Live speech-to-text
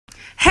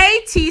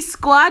Hey T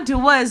Squad,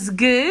 was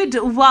good?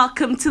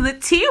 Welcome to the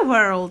T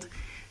World.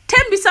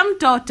 Thembisa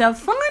Mdoda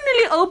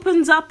finally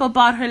opens up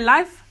about her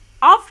life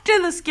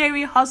after the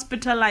scary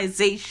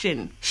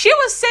hospitalization. She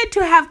was said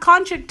to have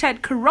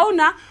contracted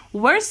corona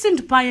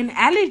worsened by an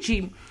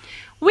allergy.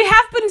 We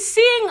have been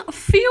seeing a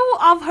few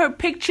of her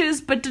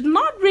pictures but did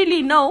not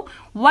really know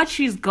what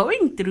she's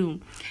going through.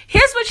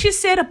 Here's what she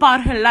said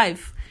about her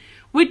life.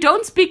 We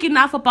don't speak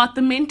enough about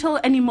the mental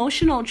and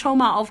emotional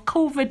trauma of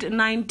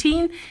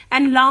COVID-19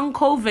 and long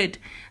COVID.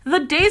 The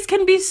days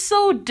can be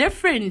so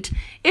different.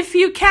 If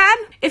you can,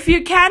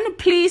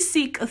 please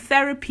seek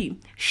therapy,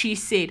 she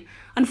said.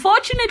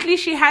 Unfortunately,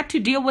 she had to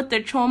deal with the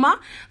trauma,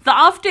 the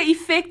after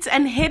effects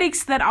and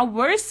headaches that are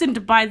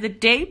worsened by the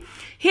day.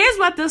 Here's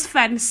what this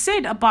fan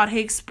said about her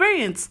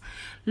experience.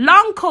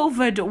 Long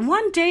COVID.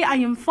 One day I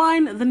am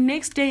fine. The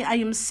next day I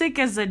am sick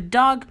as a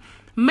dog.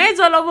 Meds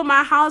all over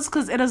my house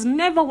because it is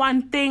never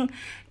one thing.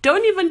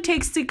 Don't even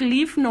take sick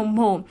leave no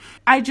more.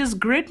 I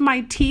just grit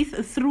my teeth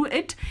through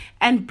it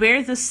and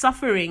bear the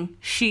suffering,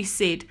 she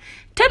said.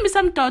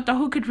 Thembisa Mdoda,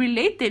 who could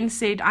relate then,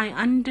 said, I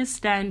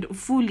understand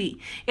fully.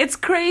 It's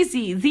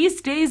crazy.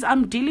 These days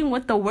I'm dealing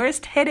with the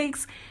worst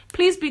headaches.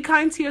 Please be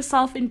kind to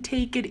yourself and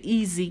take it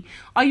easy.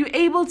 Are you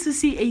able to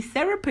see a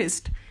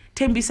therapist?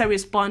 Thembisa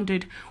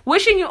responded,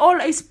 wishing you all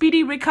a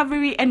speedy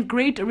recovery and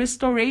great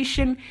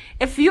restoration.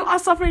 If you are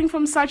suffering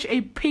from such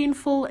a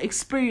painful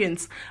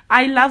experience,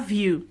 I love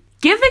you.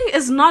 Giving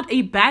is not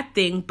a bad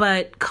thing,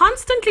 but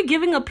constantly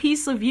giving a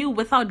piece of you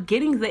without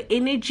getting the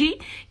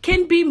energy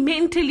can be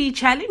mentally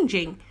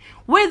challenging.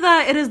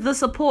 Whether it is the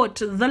support,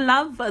 the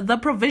love, the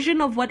provision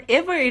of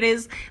whatever it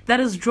is that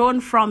is drawn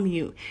from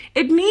you.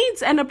 It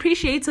needs an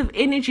appreciative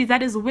energy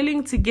that is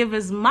willing to give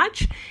as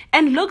much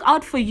and look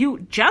out for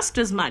you just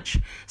as much.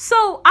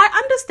 So I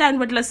understand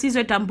what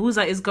Lasizwe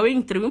Dambuza is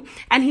going through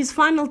and his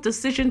final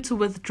decision to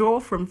withdraw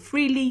from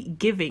freely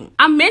giving.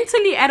 I'm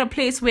mentally at a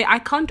place where I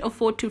can't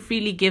afford to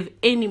freely give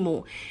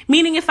anymore.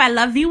 Meaning if I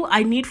love you,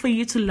 I need for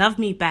you to love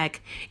me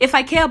back. If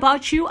I care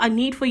about you, I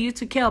need for you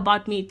to care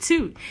about me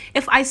too.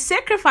 If I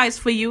sacrifice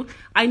for you,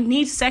 I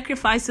need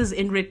sacrifices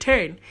in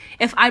return.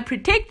 If I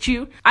protect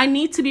you, I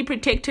need to be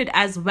protected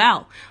as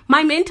well.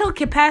 My mental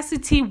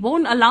capacity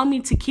won't allow me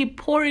to keep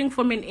pouring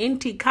from an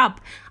empty cup.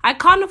 I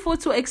can't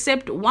afford to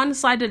accept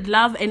one-sided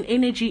love and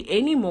energy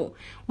anymore.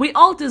 We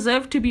all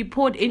deserve to be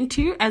poured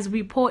into as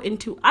we pour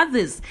into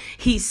others,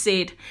 he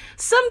said.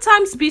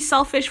 Sometimes be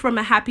selfish from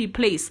a happy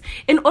place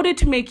in order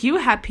to make you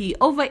happy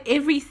over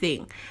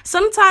everything.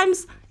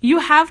 Sometimes you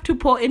have to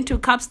pour into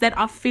cups that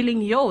are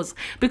filling yours,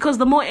 because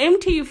the more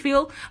empty you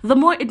feel, the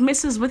more it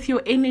messes with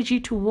your energy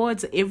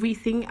towards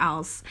everything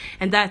else.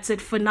 And that's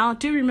it for now.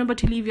 Do remember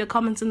to leave your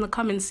comments in the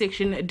comment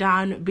section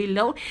down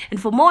below.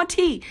 And for more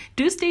tea,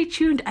 do stay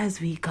tuned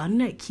as we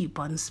gonna keep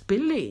on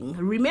spilling.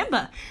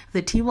 Remember,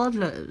 the tea world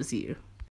loves you.